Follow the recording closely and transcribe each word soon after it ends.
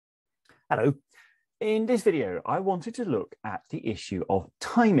Hello. In this video, I wanted to look at the issue of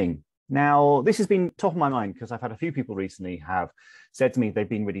timing. Now, this has been top of my mind because I've had a few people recently have said to me they've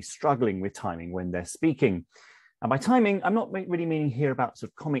been really struggling with timing when they're speaking. And by timing, I'm not really meaning here about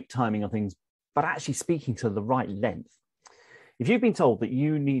sort of comic timing or things, but actually speaking to the right length. If you've been told that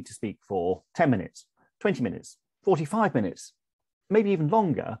you need to speak for 10 minutes, 20 minutes, 45 minutes, maybe even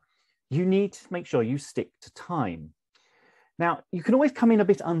longer, you need to make sure you stick to time. Now, you can always come in a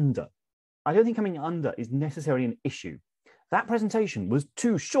bit under. I don't think coming under is necessarily an issue. That presentation was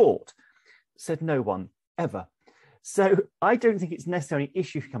too short, said no one ever. So I don't think it's necessarily an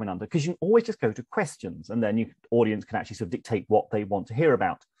issue for coming under, because you can always just go to questions and then your audience can actually sort of dictate what they want to hear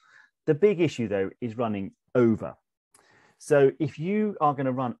about. The big issue, though, is running over. So if you are going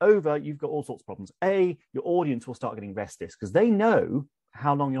to run over, you've got all sorts of problems. A, your audience will start getting restless because they know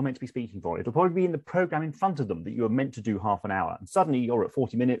how long you're meant to be speaking for. It'll probably be in the program in front of them that you were meant to do half an hour. And suddenly you're at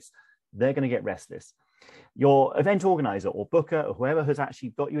 40 minutes. They're going to get restless. Your event organizer or booker or whoever has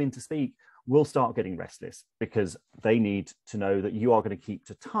actually got you in to speak will start getting restless because they need to know that you are going to keep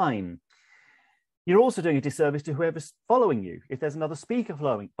to time. You're also doing a disservice to whoever's following you. If there's another speaker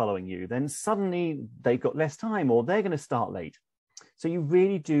following you, then suddenly they've got less time or they're going to start late. So you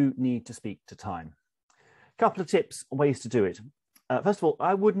really do need to speak to time. A couple of tips, ways to do it. First of all,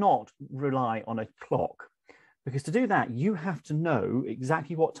 I would not rely on a clock, because to do that, you have to know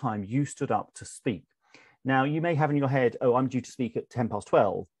exactly what time you stood up to speak. Now, you may have in your head, oh, I'm due to speak at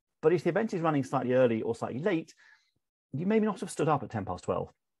 12:10, but if the event is running slightly early or slightly late, you may not have stood up at 12:10.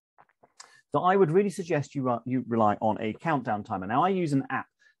 So I would really suggest you rely on a countdown timer. Now, I use an app.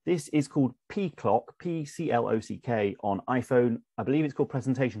 This is called P-Clock, P-C-L-O-C-K on iPhone. I believe it's called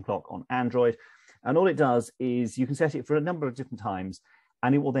Presentation Clock on Android. And all it does is you can set it for a number of different times,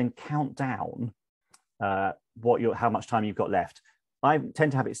 and it will then count down how much time you've got left. I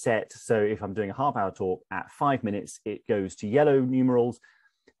tend to have it set so if I'm doing a half-hour talk, at 5 minutes, it goes to yellow numerals.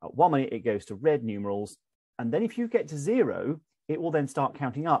 At 1 minute, it goes to red numerals. And then if you get to 0, it will then start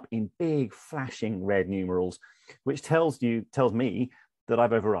counting up in big flashing red numerals, which tells me that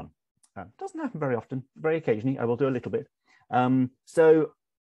I've overrun. Doesn't happen very often. Very occasionally, I will do a little bit. So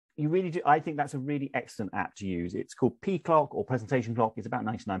you really do. I think that's a really excellent app to use. It's called P-Clock or Presentation Clock. It's about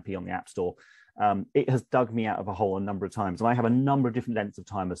 99p on the App Store. It has dug me out of a hole a number of times, and I have a number of different lengths of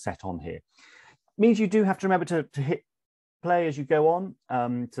timers set on here. It means you do have to remember to hit play as you go on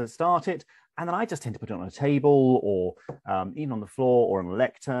to start it, and then I just tend to put it on a table or even on the floor or on a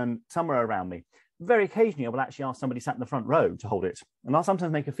lectern, somewhere around me. Very occasionally, I will actually ask somebody sat in the front row to hold it, and I'll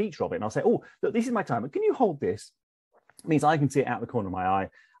sometimes make a feature of it, and I'll say, oh, look, this is my timer. Can you hold this? It means I can see it out the corner of my eye,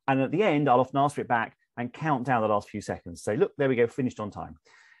 and at the end, I'll often ask for it back and count down the last few seconds. Say, look, there we go, finished on time.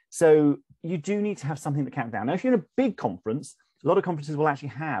 So you do need to have something to count down. Now, if you're in a big conference, a lot of conferences will actually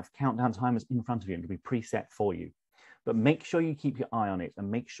have countdown timers in front of you and it'll be preset for you. But make sure you keep your eye on it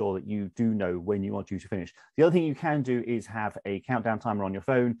and make sure that you do know when you are due to finish. The other thing you can do is have a countdown timer on your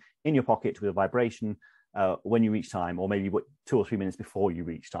phone in your pocket with a vibration when you reach time, or maybe 2 or 3 minutes before you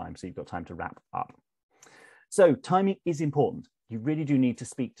reach time, so you've got time to wrap up. So timing is important. You really do need to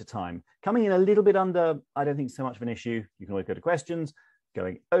speak to time. Coming in a little bit under, I don't think so much of an issue. You can always go to questions.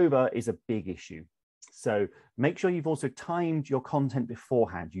 Going over is a big issue. So make sure you've also timed your content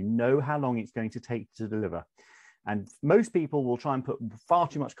beforehand. You know how long it's going to take to deliver. And most people will try and put far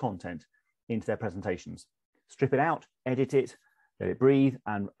too much content into their presentations. Strip it out, edit it, let it breathe,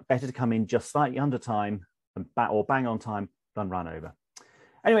 and better to come in just slightly under time or bang on time than run over.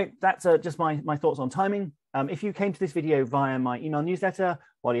 Anyway, that's just my thoughts on timing. If you came to this video via my email newsletter,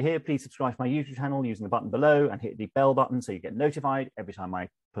 while you're here, please subscribe to my YouTube channel using the button below and hit the bell button so you get notified every time I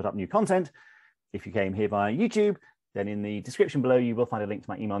put up new content. If you came here via YouTube, then in the description below, you will find a link to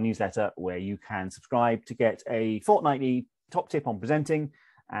my email newsletter where you can subscribe to get a fortnightly top tip on presenting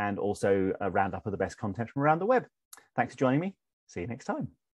and also a roundup of the best content from around the web. Thanks for joining me. See you next time.